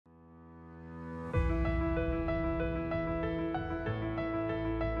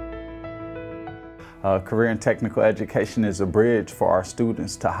Career and technical education is a bridge for our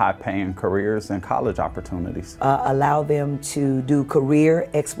students to high-paying careers and college opportunities. Allow them to do career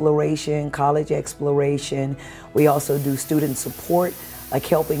exploration, college exploration. We also do student support, like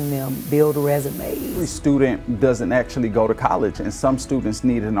helping them build resumes. Every student doesn't actually go to college, and some students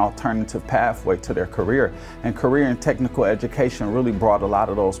need an alternative pathway to their career. And career and technical education really brought a lot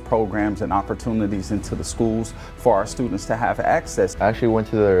of those programs and opportunities into the schools for our students to have access. I actually went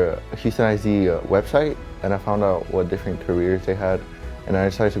to the HISD website and I found out what different careers they had, and I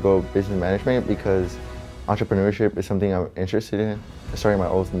decided to go business management because entrepreneurship is something I'm interested in, starting my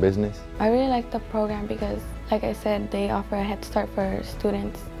own business. I really like the program because, like I said, they offer a head start for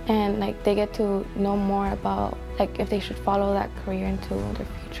students, and like they get to know more about like if they should follow that career into their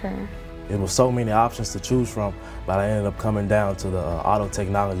future. It was so many options to choose from, but I ended up coming down to the auto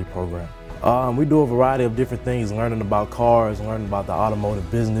technology program. We do a variety of different things, learning about cars, learning about the automotive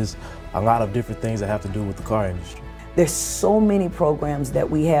business, a lot of different things that have to do with the car industry. There's so many programs that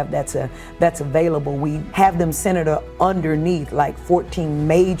we have that's available. We have them centered underneath like 14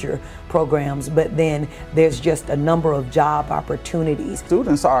 major programs, but then there's just a number of job opportunities.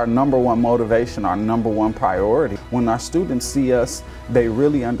 Students are our #1 motivation, our #1 priority. When our students see us, they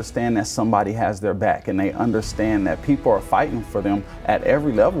really understand that somebody has their back, and they understand that people are fighting for them at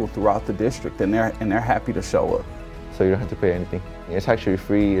every level throughout the district, and they're happy to show up. So you don't have to pay anything. It's actually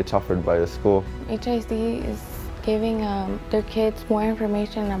free. It's offered by the school. HISD is giving their kids more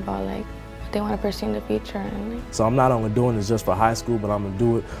information about like what they want to pursue in the future. So I'm not only doing this just for high school, but I'm going to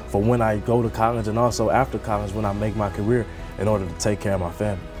do it for when I go to college and also after college when I make my career in order to take care of my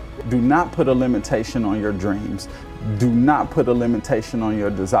family. Do not put a limitation on your dreams. Do not put a limitation on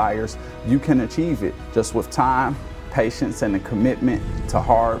your desires. You can achieve it just with time, patience, and a commitment to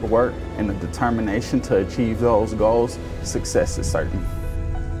hard work and the determination to achieve those goals. Success is certain.